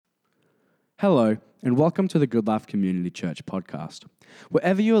Hello, and welcome to the Good Life Community Church podcast.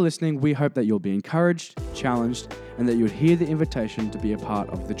 Wherever you are listening, we hope that you'll be encouraged, challenged, and that you'll hear the invitation to be a part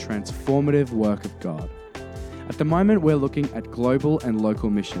of the transformative work of God. At the moment, we're looking at global and local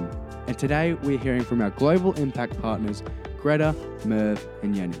mission, and today we're hearing from our global impact partners, Greta, Merv,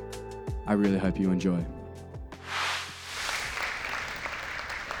 and Yenny. I really hope you enjoy.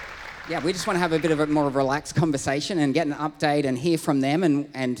 Yeah, we just want to have a bit of a more relaxed conversation and get an update and hear from them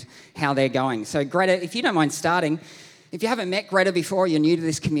and how they're going. So Greta, if you don't mind starting, if you haven't met Greta before, you're new to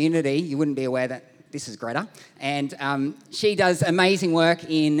this community, you wouldn't be aware that this is Greta. And she does amazing work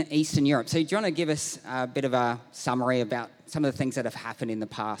in Eastern Europe. So do you want to give us a bit of a summary about some of the things that have happened in the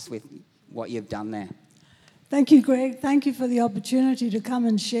past with what you've done there? Thank you, Greg. Thank you for the opportunity to come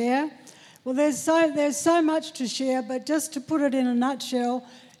and share. Well, there's so much to share, but just to put it in a nutshell,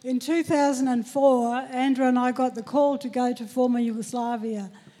 in 2004, Andrew and I got the call to go to former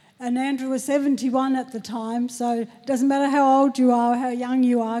Yugoslavia. And Andrew was 71 at the time, so it doesn't matter how old you are or how young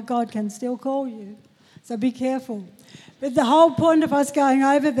you are, God can still call you. So be careful. But the whole point of us going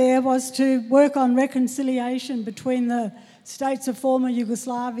over there was to work on reconciliation between the states of former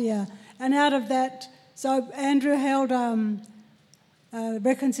Yugoslavia. And out of that, so Andrew held a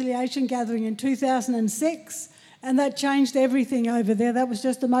reconciliation gathering in 2006, and that changed everything over there. That was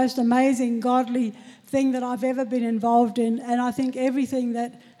just the most amazing, godly thing that I've ever been involved in. And I think everything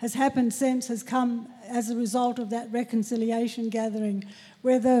that has happened since has come as a result of that reconciliation gathering,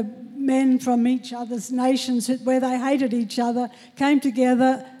 where the men from each other's nations, where they hated each other, came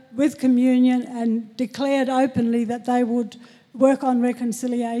together with communion and declared openly that they would work on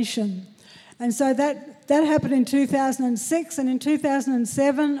reconciliation. And so that happened in 2006. And in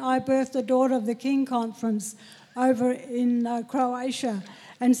 2007, I birthed a Daughter of the King conference over in Croatia.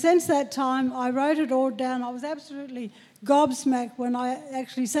 And since that time, I wrote it all down. I was absolutely gobsmacked when I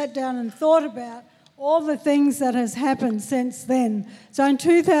actually sat down and thought about all the things that has happened since then. So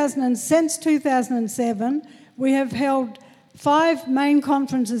since 2007, we have held 5 main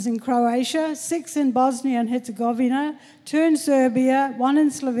conferences in Croatia, 6 in Bosnia and Herzegovina, 2 in Serbia, 1 in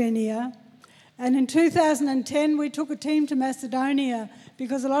Slovenia. And in 2010, we took a team to Macedonia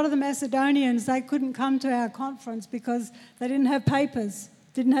because a lot of the Macedonians, they couldn't come to our conference because they didn't have papers,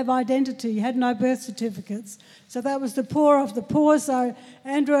 didn't have identity, had no birth certificates. So that was the poor of the poor. So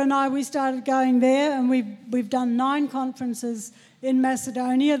Andrew and I, we started going there, and we've done 9 conferences in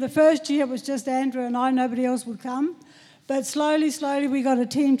Macedonia. The first year was just Andrew and I, nobody else would come. But slowly, we got a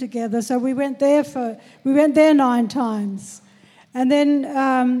team together. So we went there 9 times. And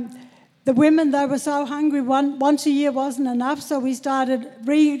then the women, they were so hungry, once a year wasn't enough, so we started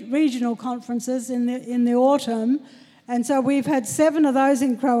regional conferences in the autumn. And so we've had 7 of those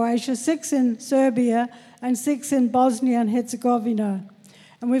in Croatia, 6 in Serbia, and 6 in Bosnia and Herzegovina.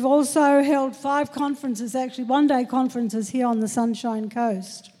 And we've also held 5 conferences, actually one-day conferences here on the Sunshine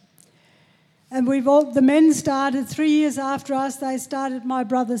Coast. And the men started 3 years after us. They started My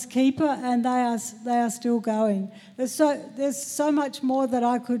Brother's Keeper, and they are still going. There's so much more that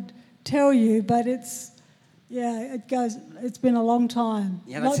I could tell you, but it's been a long time.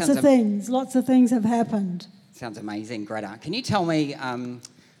 Yeah, lots of things have happened. Sounds amazing, Greta. Can you tell me a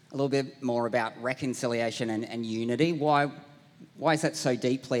little bit more about reconciliation and unity? Why is that so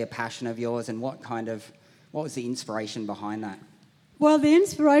deeply a passion of yours, and what was the inspiration behind that? Well, the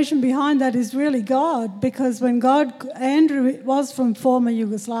inspiration behind that is really God, because Andrew was from former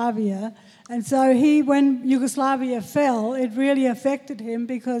Yugoslavia, and so when Yugoslavia fell, it really affected him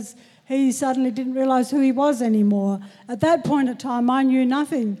because he suddenly didn't realise who he was anymore. At that point in time, I knew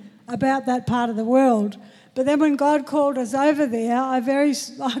nothing about that part of the world. But then when God called us over there, I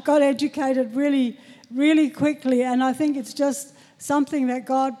got educated really, really quickly, and I think it's just something that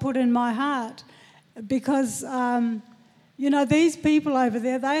God put in my heart because, these people over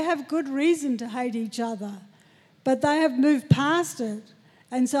there, they have good reason to hate each other, but they have moved past it.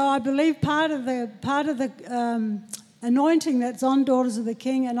 And so I believe part of the anointing that's on Daughters of the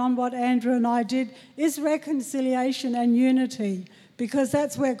King and on what Andrew and I did is reconciliation and unity, because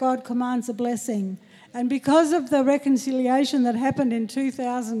that's where God commands a blessing. And because of the reconciliation that happened in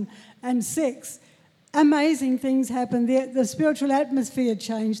 2006, amazing things happened. The spiritual atmosphere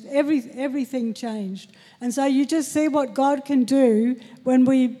changed. Everything changed. And so you just see what God can do when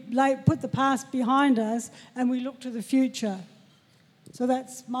we put the past behind us and we look to the future. So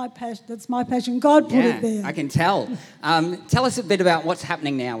that's my passion. God put it there. I can tell. Tell us a bit about what's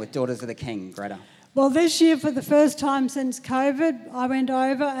happening now with Daughters of the King, Greta. Well, this year, for the first time since COVID, I went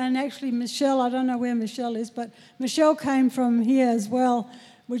over, and actually Michelle, I don't know where Michelle is, but Michelle came from here as well,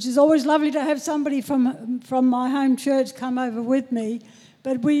 which is always lovely to have somebody from my home church come over with me.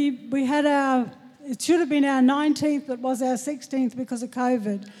 But we had it should have been our 19th, but was our 16th because of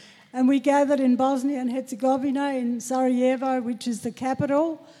COVID. And we gathered in Bosnia and Herzegovina in Sarajevo, which is the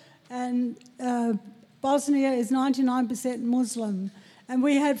capital. And Bosnia is 99% Muslim. And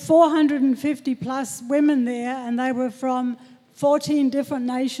we had 450 plus women there, and they were from 14 different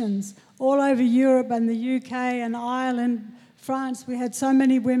nations, all over Europe and the UK and Ireland, France. We had so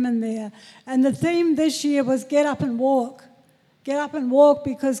many women there. And the theme this year was get up and walk. Get up and walk,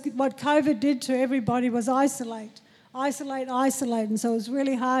 because what COVID did to everybody was isolate. And so it was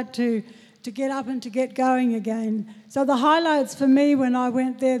really hard to get up and to get going again. So the highlights for me when I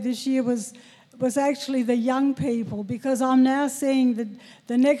went there this year was actually the young people, because I'm now seeing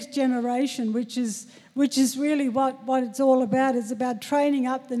the next generation, which is really what it's all about. It's about training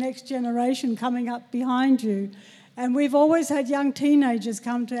up the next generation coming up behind you. And we've always had young teenagers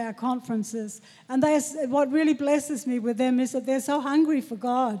come to our conferences. And what really blesses me with them is that they're so hungry for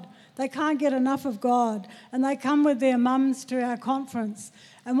God. They can't get enough of God. And they come with their mums to our conference.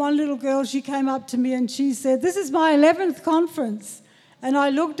 And one little girl, she came up to me and she said, "This is my 11th conference." And I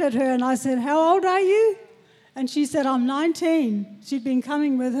looked at her and I said, "How old are you?" And she said, "I'm 19. She'd been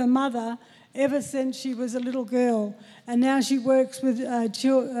coming with her mother ever since she was a little girl. And now she works with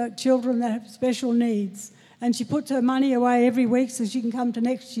children that have special needs. And she puts her money away every week so she can come to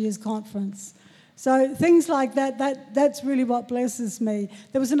next year's conference." So things like that's really what blesses me.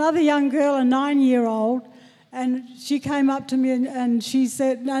 There was another young girl, a 9-year-old, and she came up to me and she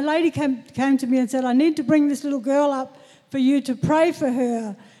said, a lady came to me and said, "I need to bring this little girl up for you to pray for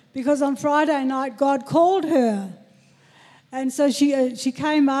her, because on Friday night God called her." And so she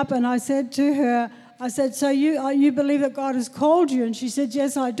came up and I said to her, "So you believe that God has called you?" And she said,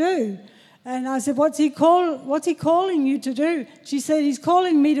 "Yes, I do." And I said, What's he calling you to do?" She said, "He's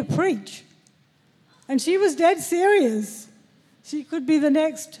calling me to preach." And she was dead serious. She could be the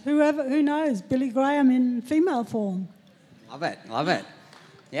next, who knows, Billy Graham in female form. Love it.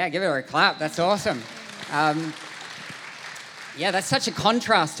 Yeah, give her a clap. That's awesome. Yeah, that's such a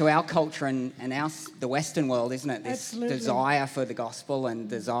contrast to our culture and the Western world, isn't it? This Absolutely. desire for the gospel and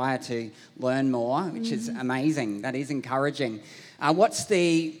desire to learn more, which is amazing. That is encouraging. What's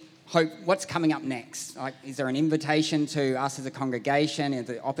the hope? What's coming up next? Like, is there an invitation to us as a congregation, is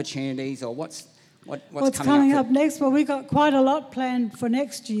there opportunities, or what's coming up next? Well, we've got quite a lot planned for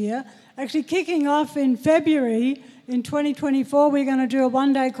next year. Actually, kicking off in February in 2024, we're going to do a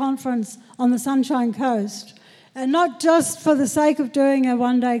one-day conference on the Sunshine Coast. And not just for the sake of doing a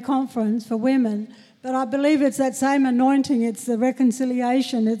one-day conference for women, but I believe it's that same anointing. It's the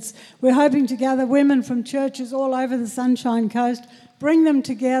reconciliation. We're hoping to gather women from churches all over the Sunshine Coast, bring them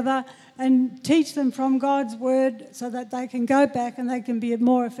together and teach them from God's word so that they can go back and they can be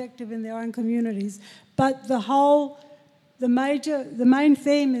more effective in their own communities. But the main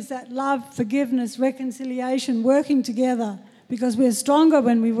theme is that love, forgiveness, reconciliation, working together, because we're stronger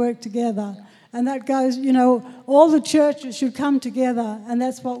when we work together. And that goes, all the churches should come together, and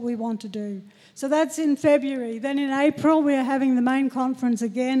that's what we want to do. So that's in February. Then in April, we're having the main conference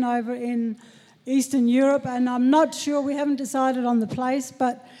again over in Eastern Europe, and I'm not sure, we haven't decided on the place,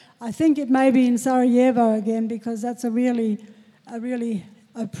 but I think it may be in Sarajevo again, because that's a really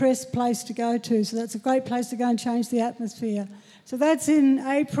oppressed place to go to. So that's a great place to go and change the atmosphere. So that's in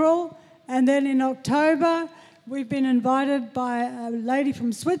April. And then in October, we've been invited by a lady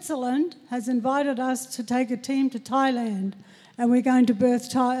from Switzerland, has invited us to take a team to Thailand. And we're going to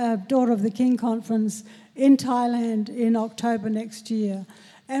birth Daughter of the King conference in Thailand in October next year.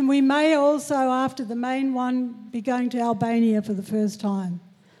 And we may also, after the main one, be going to Albania for the first time.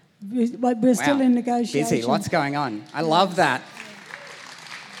 We're still in negotiation. Busy, lots going on. I love that.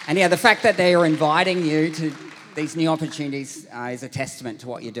 And yeah, the fact that they are inviting you to these new opportunities is a testament to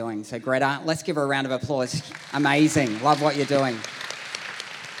what you're doing. So Greta, let's give her a round of applause. Amazing. Love what you're doing.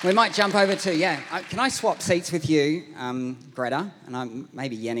 We might jump over to, can I swap seats with you, Greta? And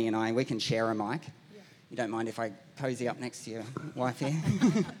maybe Yenny and I, we can share a mic. Yeah. You don't mind if I cozy up next to your wife here?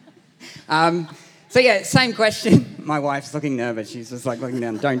 Same question. My wife's looking nervous. She's just like looking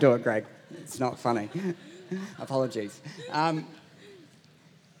down. Don't do it, Greg. It's not funny. Apologies.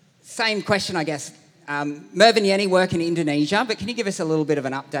 Same question, I guess. Merv and Yenny work in Indonesia, but can you give us a little bit of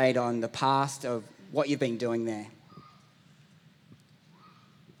an update on the past of what you've been doing there?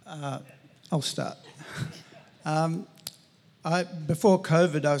 I'll start. Before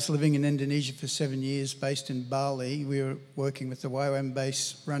COVID, I was living in Indonesia for 7 years, based in Bali. We were working with the YWAM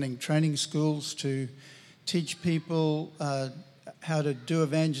base, running training schools to teach people how to do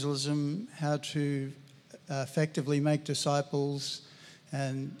evangelism, how to effectively make disciples,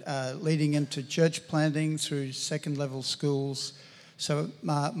 and leading into church planting through second-level schools. So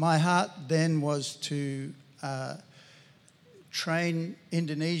my heart then was to train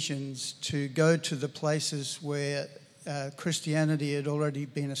Indonesians to go to the places where Christianity had already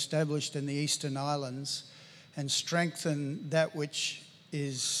been established in the Eastern Islands and strengthen that which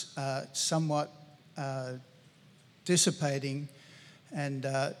is somewhat dissipating, and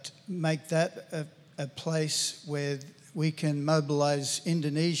make that a place where we can mobilize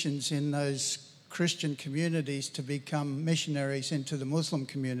Indonesians in those Christian communities to become missionaries into the Muslim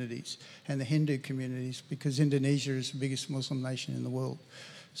communities and the Hindu communities, because Indonesia is the biggest Muslim nation in the world.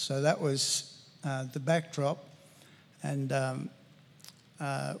 So that was the backdrop. And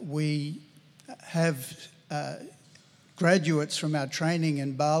we have graduates from our training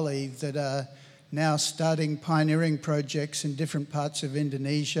in Bali that are now starting pioneering projects in different parts of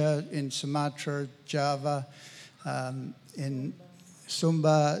Indonesia, in Sumatra, Java, in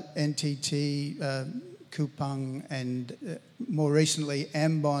Sumba, NTT, Kupang, and more recently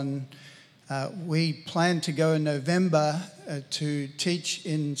Ambon. We plan to go in November to teach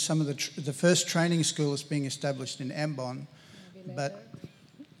in some of the first training schools being established in Ambon, but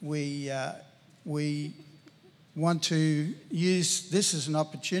we want to use this as an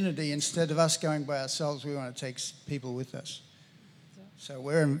opportunity. Instead of us going by ourselves, we want to take people with us. So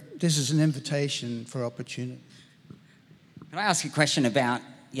this is an invitation for opportunity. Can I ask a question about,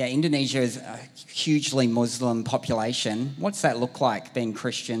 Indonesia is a hugely Muslim population. What's that look like, being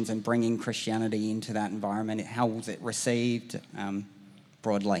Christians and bringing Christianity into that environment? How was it received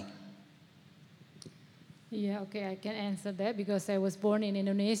broadly? Yeah, okay, I can answer that because I was born in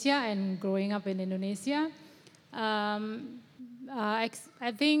Indonesia and growing up in Indonesia. I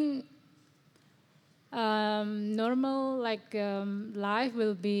think normal life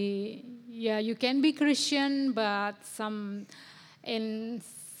will be, you can be Christian, but some in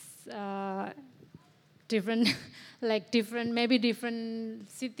different different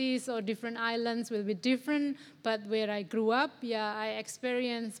cities or different islands will be different. But where I grew up, I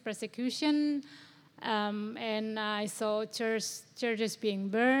experienced persecution, and I saw churches being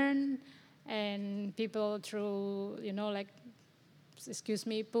burned, and people threw,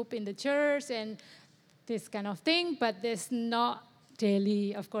 poop in the church and this kind of thing. But there's not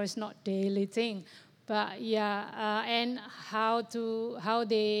daily, of course, not daily thing. But and how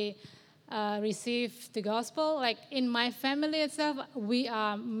they receive the gospel. Like in my family itself, we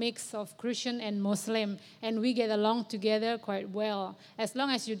are a mix of Christian and Muslim, and we get along together quite well. As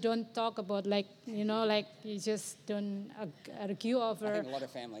long as you don't talk about you just don't argue over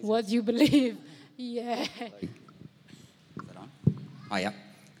what you believe. Yeah. Is that on? Oh, yeah.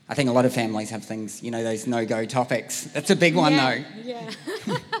 I think a lot of families have things, those no-go topics. That's a big one, though. Yeah.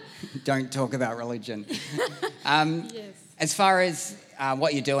 Don't talk about religion. Yes. As far as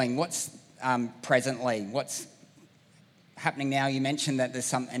what you're doing, what's presently, what's happening now? You mentioned that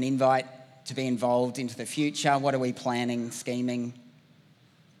there's an invite to be involved into the future. What are we planning, scheming?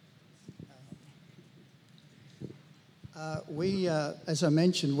 As I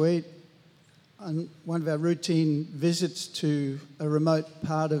mentioned, on one of our routine visits to a remote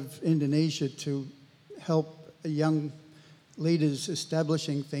part of Indonesia to help young leaders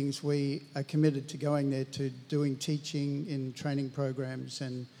establishing things, we are committed to going there, to doing teaching in training programs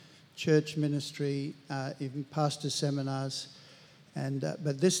and church ministry, even pastor seminars.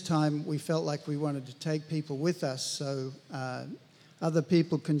 But this time we felt like we wanted to take people with us so other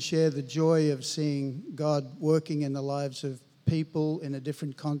people can share the joy of seeing God working in the lives of people in a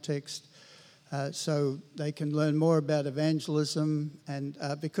different context. So they can learn more about evangelism, and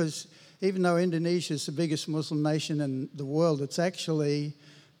because even though Indonesia is the biggest Muslim nation in the world, it's actually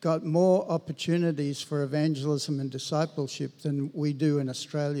got more opportunities for evangelism and discipleship than we do in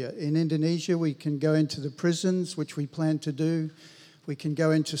Australia. In Indonesia, we can go into the prisons, which we plan to do. We can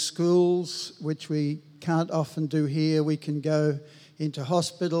go into schools, which we can't often do here. We can go into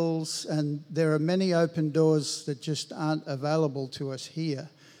hospitals, and there are many open doors that just aren't available to us here.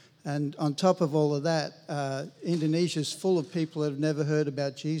 And on top of all of that, Indonesia is full of people that have never heard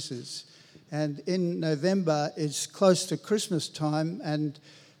about Jesus. And in November, it's close to Christmas time, and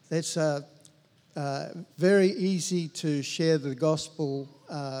it's very easy to share the gospel,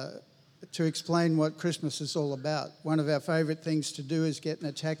 to explain what Christmas is all about. One of our favourite things to do is get in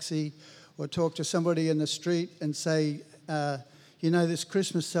a taxi or talk to somebody in the street and say, this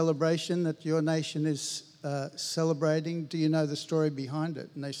Christmas celebration that your nation is celebrating, do you know the story behind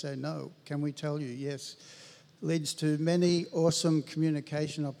it? And they say, no. Can we tell you? Yes. Leads to many awesome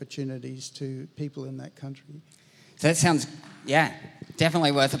communication opportunities to people in that country. So that sounds,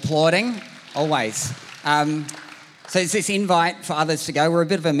 definitely worth applauding, always. So is this invite for others to go? We're a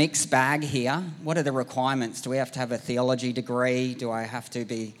bit of a mixed bag here. What are the requirements? Do we have to have a theology degree? Do I have to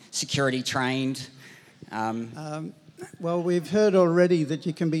be security trained? Well, we've heard already that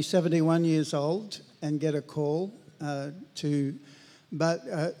you can be 71 years old and get a call But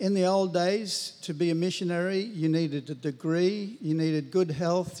in the old days, to be a missionary, you needed a degree, you needed good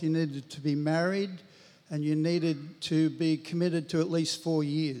health, you needed to be married, and you needed to be committed to at least 4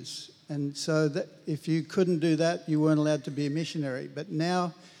 years. And so that if you couldn't do that, you weren't allowed to be a missionary. But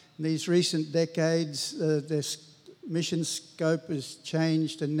now, in these recent decades, this mission scope has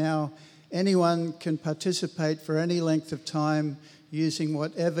changed, and now anyone can participate for any length of time using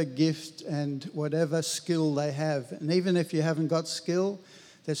whatever gift and whatever skill they have. And even if you haven't got skill,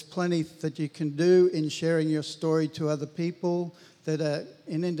 there's plenty that you can do in sharing your story to other people. That are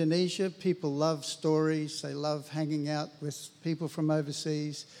in Indonesia, people love stories. They love hanging out with people from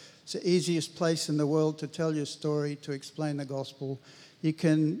overseas. It's the easiest place in the world to tell your story, to explain the gospel. You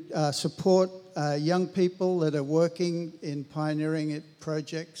can support young people that are working in pioneering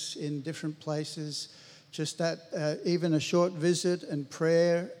projects in different places. Just that even a short visit and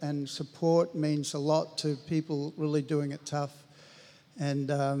prayer and support means a lot to people really doing it tough.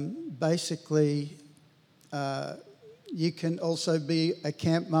 And basically, you can also be a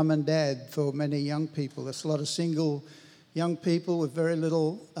camp mum and dad for many young people. There's a lot of single young people with very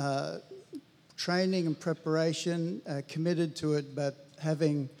little training and preparation, committed to it, but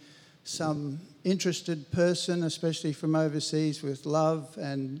having some interested person, especially from overseas, with love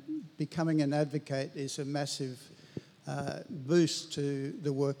and becoming an advocate is a massive boost to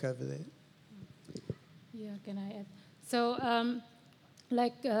the work over there. Yeah, can I add? So,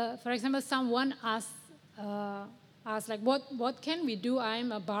 for example, someone asks, like, what can we do?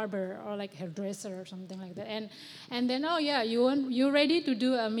 I'm a barber or like hairdresser or something like that. And then, oh yeah, you ready to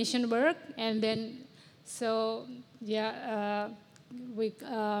do a mission work? And then, so yeah,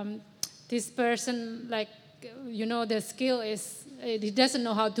 this person, like, the skill is, he doesn't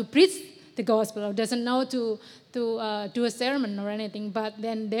know how to preach the gospel or doesn't know to do a sermon or anything. But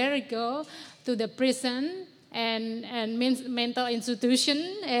then there you go to the prison and mental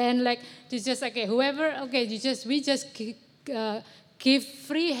institution, and like it's just okay, whoever, okay, we just give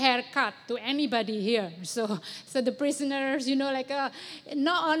free haircut to anybody here. So the prisoners,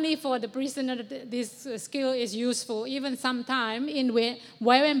 not only for the prisoner this skill is useful. Even sometime in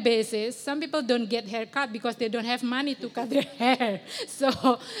YWAM bases, some people don't get haircut because they don't have money to cut their hair.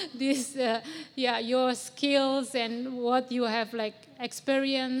 So this, your skills and what you have like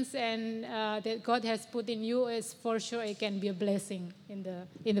experience and that God has put in you is for sure it can be a blessing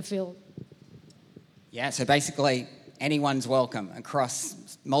in the field. Yeah. So basically, anyone's welcome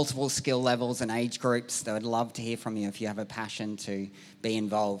across multiple skill levels and age groups. They would love to hear from you if you have a passion to be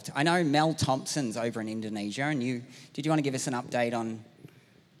involved. I know Mel Thompson's over in Indonesia, and did you want to give us an update on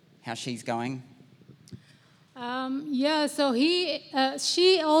how she's going? So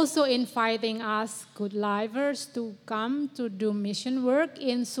she also inviting us good livers to come to do mission work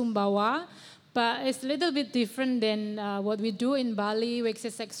in Sumbawa. But it's a little bit different than what we do in Bali, which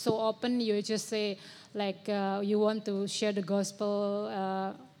is like so open. You just say, like you want to share the gospel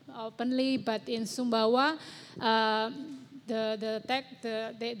openly, but in Sumbawa,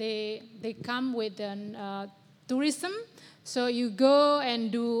 they come with tourism. So you go and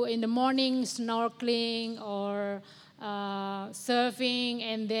do in the morning snorkeling or surfing,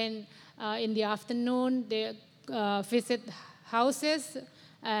 and then in the afternoon they visit houses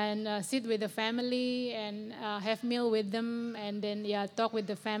and sit with the family and have meal with them, and then talk with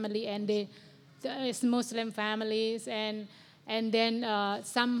the family, and it's Muslim families, and then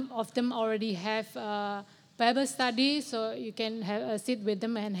some of them already have Bible study, so you can sit with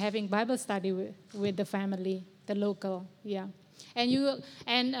them and having Bible study with the family, the local,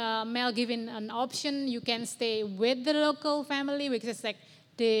 And Mel giving an option, you can stay with the local family, which is like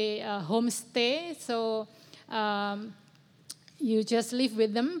the homestay, so you just live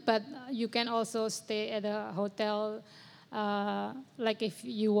with them, but you can also stay at a hotel. Like if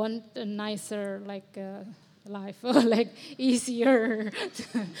you want a nicer life or like easier,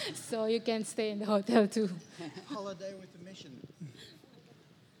 so you can stay in the hotel too. Holiday with the mission.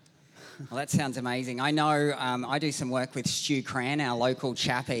 Well, that sounds amazing. I know I do some work with Stu Cran, our local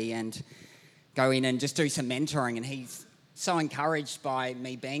chappie, and go in and just do some mentoring, and he's so encouraged by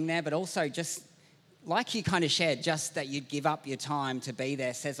me being there, but also just like you kind of shared, just that you'd give up your time to be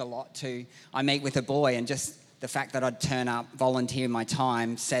there says a lot too. I meet with a boy, and just the fact that I'd turn up, volunteer my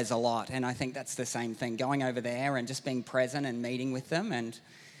time says a lot. And I think that's the same thing. Going over there and just being present and meeting with them, and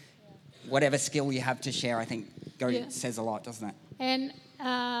whatever skill you have to share, I think says a lot, doesn't it?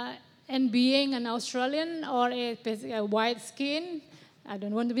 and being an Australian or a white skin, I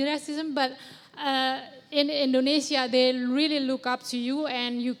don't want to be racism, but in Indonesia, they really look up to you,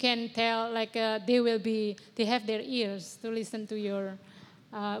 and you can tell they have their ears to listen to your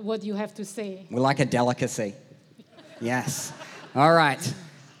what you have to say. We're like a delicacy. Yes. All right.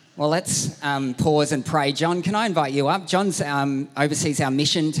 Well, let's pause and pray. John, can I invite you up? John oversees our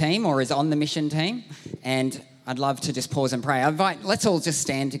mission team, or is on the mission team, and I'd love to just pause and pray. Let's all just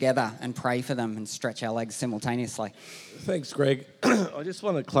stand together and pray for them and stretch our legs simultaneously. Thanks, Greg. I just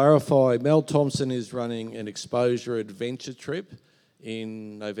want to clarify, Mel Thompson is running an exposure adventure trip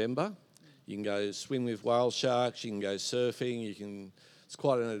in November. You can go swim with whale sharks, you can go surfing, it's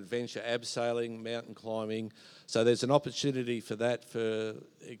quite an adventure, abseiling, mountain climbing. So there's an opportunity for that, for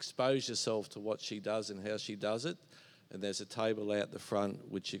expose yourself to what she does and how she does it. And there's a table out the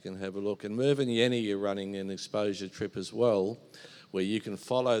front which you can have a look. And Merv and Yenny are running an exposure trip as well, where you can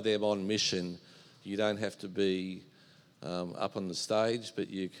follow them on mission. You don't have to be up on the stage, but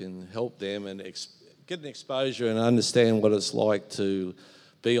you can help them and get an exposure and understand what it's like to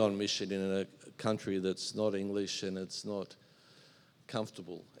be on mission in a country that's not English and it's not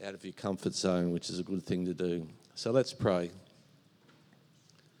comfortable, out of your comfort zone, which is a good thing to do. So let's pray.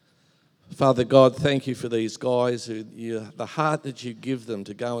 Father God, thank you for these guys, the heart that you give them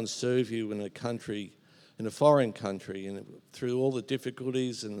to go and serve you in a country, in a foreign country, and through all the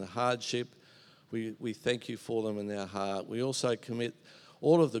difficulties and the hardship, we thank you for them in our heart. We also commit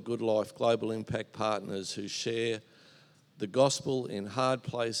all of the Good Life Global Impact partners who share the gospel in hard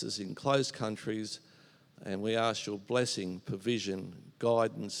places, in closed countries, and we ask your blessing, provision,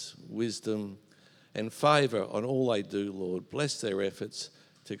 guidance, wisdom, and favour on all they do, Lord. Bless their efforts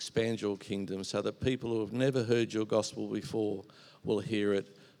to expand your kingdom so that people who have never heard your gospel before will hear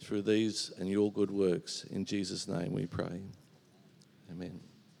it through these and your good works. In Jesus' name we pray. Amen.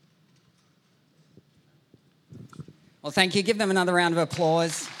 Well, thank you. Give them another round of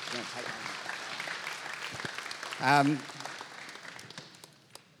applause.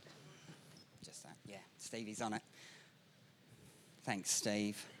 Just that, yeah. Stevie's on it. Thanks,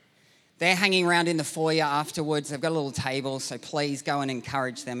 Steve. They're hanging around in the foyer afterwards. They've got a little table, so please go and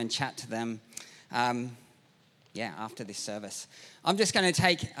encourage them and chat to them, after this service. I'm just going to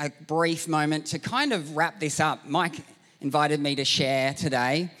take a brief moment to kind of wrap this up. Mike invited me to share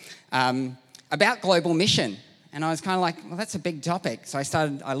today about global mission, and I was kind of like, well, that's a big topic. So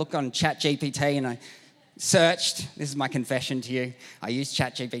I looked on ChatGPT and I searched. This is my confession to you. I used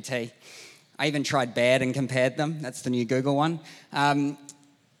ChatGPT. I even tried Baird and compared them. That's the new Google one.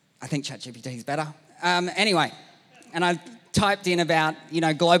 I think ChatGPT is better. Anyway, and I typed in about,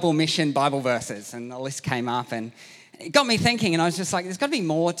 global mission Bible verses, and the list came up, and it got me thinking, and I was just like, there's got to be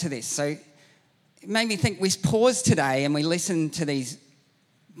more to this. So it made me think, we pause today and we listen to these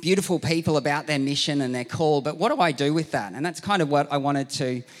beautiful people about their mission and their call, but what do I do with that? And that's kind of what I wanted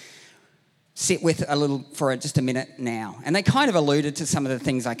to sit with a little for just a minute now. And they kind of alluded to some of the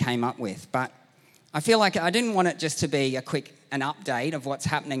things I came up with, but I feel like I didn't want it just to be an update of what's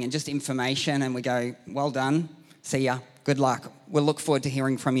happening and just information, and we go, well done, see ya, good luck. We'll look forward to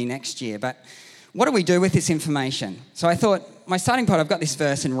hearing from you next year. But what do we do with this information? So I thought, my starting point, I've got this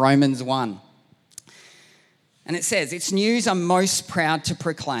verse in Romans 1. And it says, "It's news I'm most proud to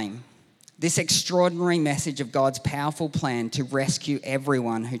proclaim, this extraordinary message of God's powerful plan to rescue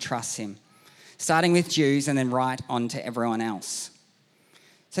everyone who trusts him, starting with Jews and then right on to everyone else."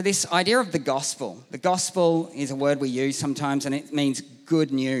 So this idea of the gospel is a word we use sometimes, and it means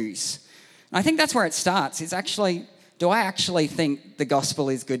good news. And I think that's where it starts. It's actually, do I actually think the gospel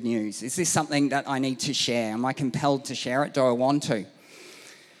is good news? Is this something that I need to share? Am I compelled to share it? Do I want to?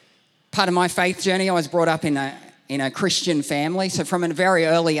 Part of my faith journey, I was brought up in a Christian family. So from a very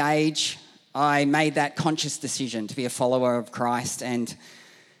early age, I made that conscious decision to be a follower of Christ. And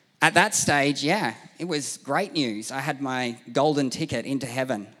at that stage, it was great news. I had my golden ticket into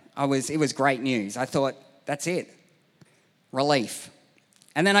heaven. It was great news. I thought, that's it. Relief.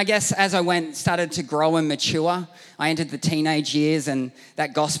 And then I guess as I started to grow and mature, I entered the teenage years, and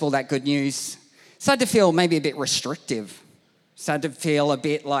that gospel, that good news, started to feel maybe a bit restrictive. Started to feel a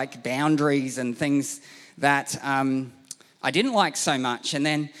bit like boundaries and things that I didn't like so much. And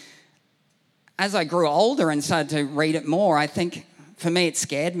then as I grew older and started to read it more, I think for me it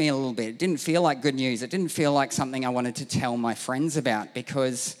scared me a little bit. It didn't feel like good news. It didn't feel like something I wanted to tell my friends about,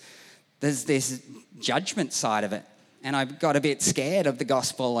 because there's this judgment side of it. And I got a bit scared of the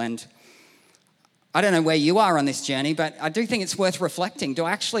gospel. And I don't know where you are on this journey, but I do think it's worth reflecting. Do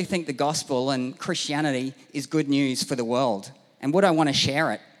I actually think the gospel and Christianity is good news for the world? And would I want to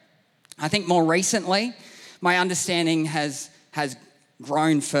share it? I think more recently, my understanding has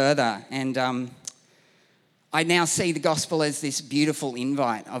grown further, and I now see the gospel as this beautiful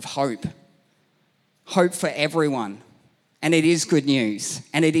invite of hope for everyone. And it is good news,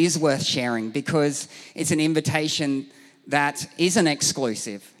 and it is worth sharing because it's an invitation that isn't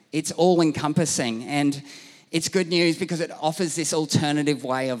exclusive. It's all-encompassing, and it's good news because it offers this alternative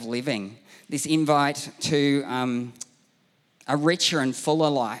way of living, this invite to a richer and fuller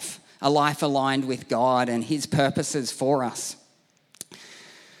life, a life aligned with God and His purposes for us.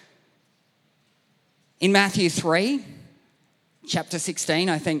 In Matthew 3, chapter 16,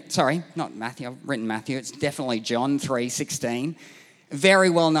 not Matthew, I've written Matthew, it's definitely John 3:16. A very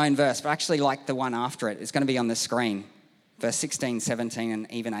well-known verse, but I actually like the one after it. It's going to be on the screen, verse 16, 17,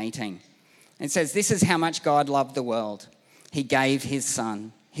 and even 18. It says, "This is how much God loved the world. He gave His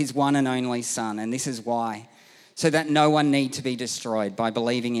Son, His one and only Son, and this is why, so that no one need to be destroyed by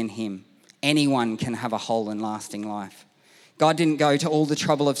believing in Him. Anyone can have a whole and lasting life." God didn't go to all the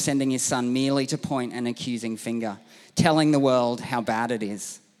trouble of sending His Son merely to point an accusing finger, telling the world how bad it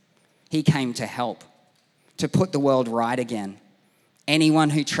is. He came to help, to put the world right again.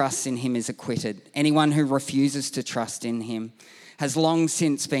 Anyone who trusts in Him is acquitted. Anyone who refuses to trust in Him has long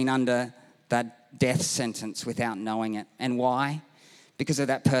since been under that death sentence without knowing it. And why? Because of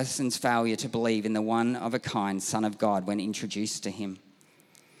that person's failure to believe in the one-of-a-kind Son of God when introduced to Him.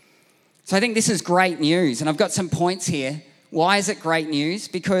 So I think this is great news, and I've got some points here. Why is it great news?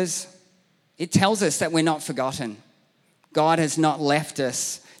 Because it tells us that we're not forgotten. God has not left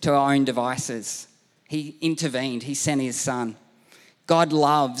us to our own devices. He intervened. He sent His Son. God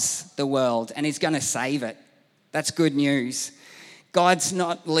loves the world and He's going to save it. That's good news. God's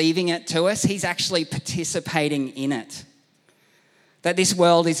not leaving it to us. He's actually participating in it. That this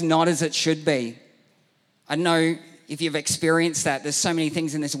world is not as it should be. I don't know if you've experienced that. There's so many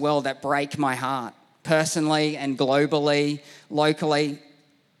things in this world that break my heart, personally and globally, locally.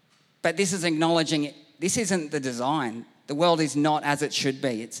 But this is acknowledging it. This isn't the design. The world is not as it should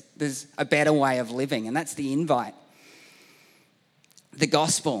be. There's a better way of living, and that's the invite. The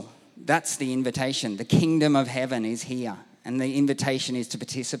gospel, that's the invitation. The kingdom of heaven is here, and the invitation is to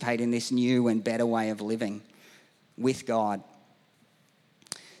participate in this new and better way of living with God.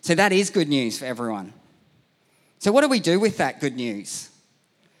 So that is good news for everyone. So what do we do with that good news?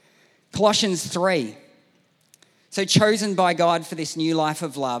 Colossians 3. So chosen by God for this new life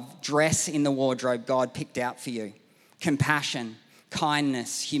of love, dress in the wardrobe God picked out for you. Compassion,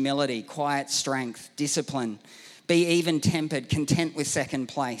 kindness, humility, quiet strength, discipline. Be even-tempered, content with second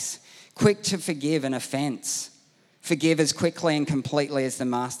place. Quick to forgive an offence. Forgive as quickly and completely as the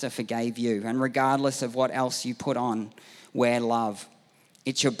Master forgave you. And regardless of what else you put on, wear love.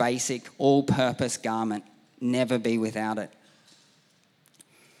 It's your basic, all-purpose garment. Never be without it.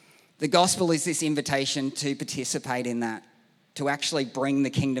 The gospel is this invitation to participate in that, to actually bring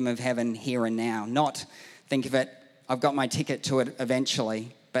the kingdom of heaven here and now. Not think of it, I've got my ticket to it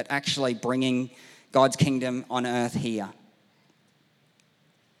eventually, but actually bringing God's kingdom on earth here.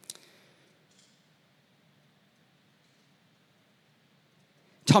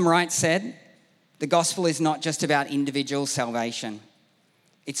 Tom Wright said, the gospel is not just about individual salvation.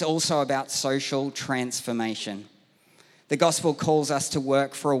 It's also about social transformation. The gospel calls us to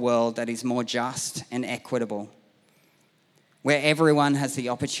work for a world that is more just and equitable, where everyone has the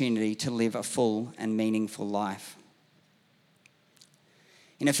opportunity to live a full and meaningful life.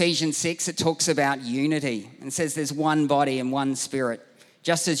 In Ephesians 6, it talks about unity and says there's one body and one spirit.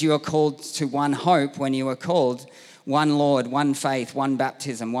 Just as you are called to one hope when you are called, one Lord, one faith, one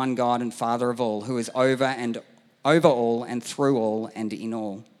baptism, one God and Father of all, who is over all and through all and in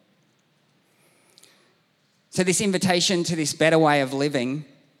all. So this invitation to this better way of living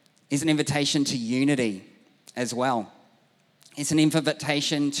is an invitation to unity as well. It's an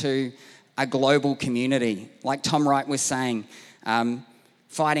invitation to a global community. Like Tom Wright was saying,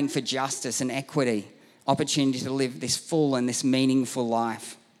 fighting for justice and equity, opportunity to live this full and this meaningful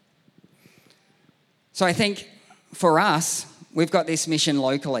life. So I think for us, we've got this mission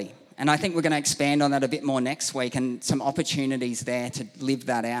locally, and I think we're going to expand on that a bit more next week and some opportunities there to live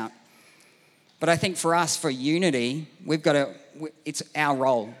that out. But I think for us, for unity, it's our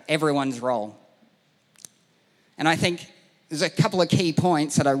role, everyone's role. And I think there's a couple of key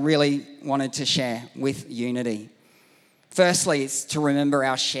points that I really wanted to share with unity. Firstly, it's to remember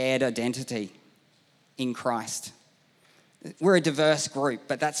our shared identity in Christ. We're a diverse group,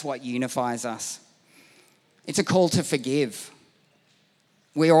 but that's what unifies us. It's a call to forgive.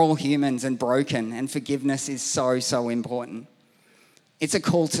 We're all humans and broken, and forgiveness is so, so important. It's a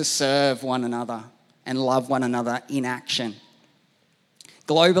call to serve one another and love one another in action.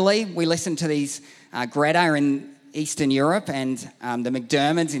 Globally, we listen to these Greta in Eastern Europe and the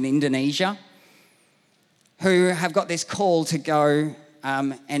McDermotts in Indonesia, who have got this call to go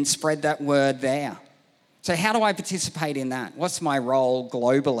and spread that word there. So how do I participate in that? What's my role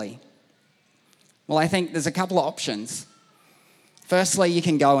globally? Well, I think there's a couple of options. Firstly, you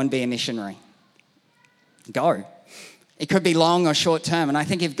can go and be a missionary. Go. It could be long or short term. And I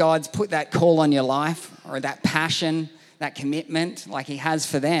think if God's put that call on your life or that passion, that commitment like he has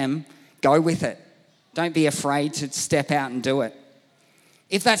for them, go with it. Don't be afraid to step out and do it.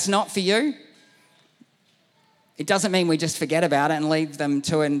 If that's not for you, it doesn't mean we just forget about it and leave them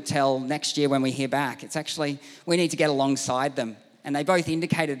to until next year when we hear back. It's actually, we need to get alongside them. And they both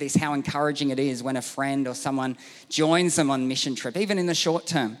indicated this, how encouraging it is when a friend or someone joins them on mission trip, even in the short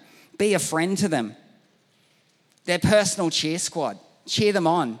term. Be a friend to them. Their personal cheer squad. Cheer them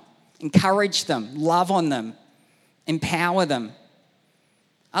on. Encourage them. Love on them. Empower them.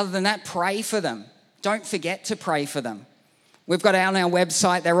 Other than that, pray for them. Don't forget to pray for them. We've got on our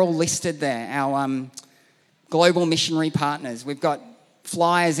website, they're all listed there, our global missionary partners. We've got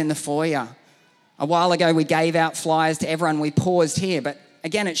flyers in the foyer. A while ago, we gave out flyers to everyone. We paused here, but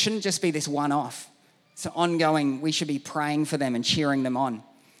again, it shouldn't just be this one-off. It's ongoing. We should be praying for them and cheering them on.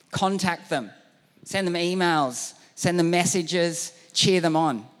 Contact them. Send them emails. Send them messages. Cheer them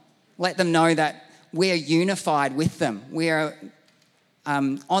on. Let them know that we're unified with them. We're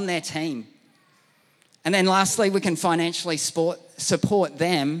on their team. And then lastly, we can financially support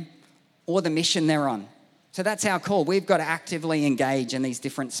them or the mission they're on. So that's our call. We've got to actively engage in these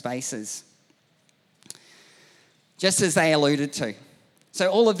different spaces. Just as they alluded to. So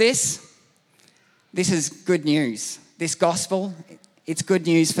all of this is good news. This gospel, it's good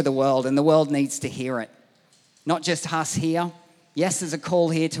news for the world, and the world needs to hear it. Not just us here. Yes, there's a call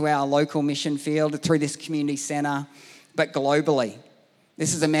here to our local mission field through this community centre, but globally.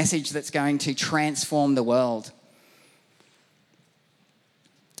 This is a message that's going to transform the world.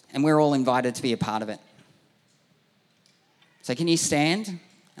 And we're all invited to be a part of it. So can you stand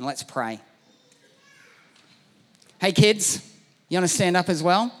and let's pray. Hey kids, you want to stand up as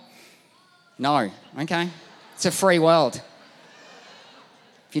well? No, okay. It's a free world.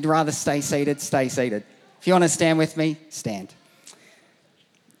 If you'd rather stay seated, stay seated. If you want to stand with me, stand.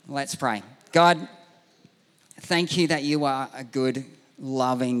 Let's pray. God, thank you that you are a good,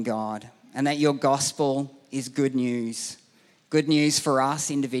 loving God and that your gospel is good news. Good news for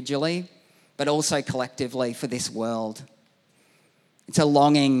us individually, but also collectively for this world. It's a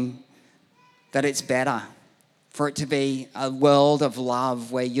longing that it's better, for it to be a world of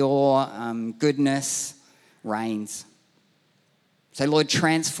love where your goodness reigns. So Lord,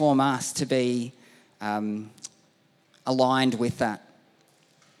 transform us to be aligned with that.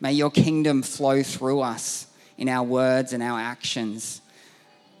 May your kingdom flow through us in our words and our actions.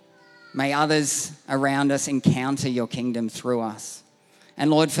 May others around us encounter your kingdom through us. And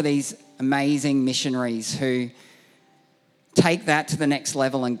Lord, for these amazing missionaries who take that to the next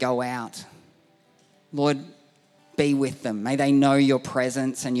level and go out, Lord, be with them. May they know your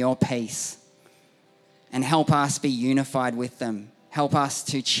presence and your peace. And help us be unified with them. Help us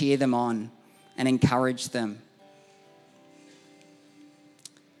to cheer them on and encourage them.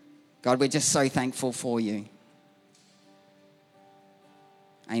 God, we're just so thankful for you.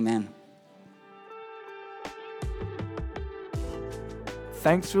 Amen.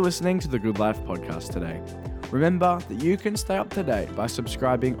 Thanks for listening to the Good Life podcast today. Remember that you can stay up to date by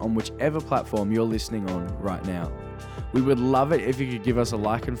subscribing on whichever platform you're listening on right now. We would love it if you could give us a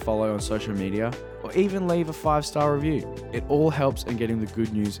like and follow on social media, or even leave a 5-star review. It all helps in getting the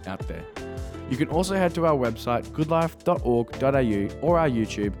good news out there. You can also head to our website, goodlife.org.au, or our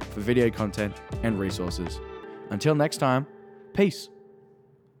YouTube for video content and resources. Until next time, peace.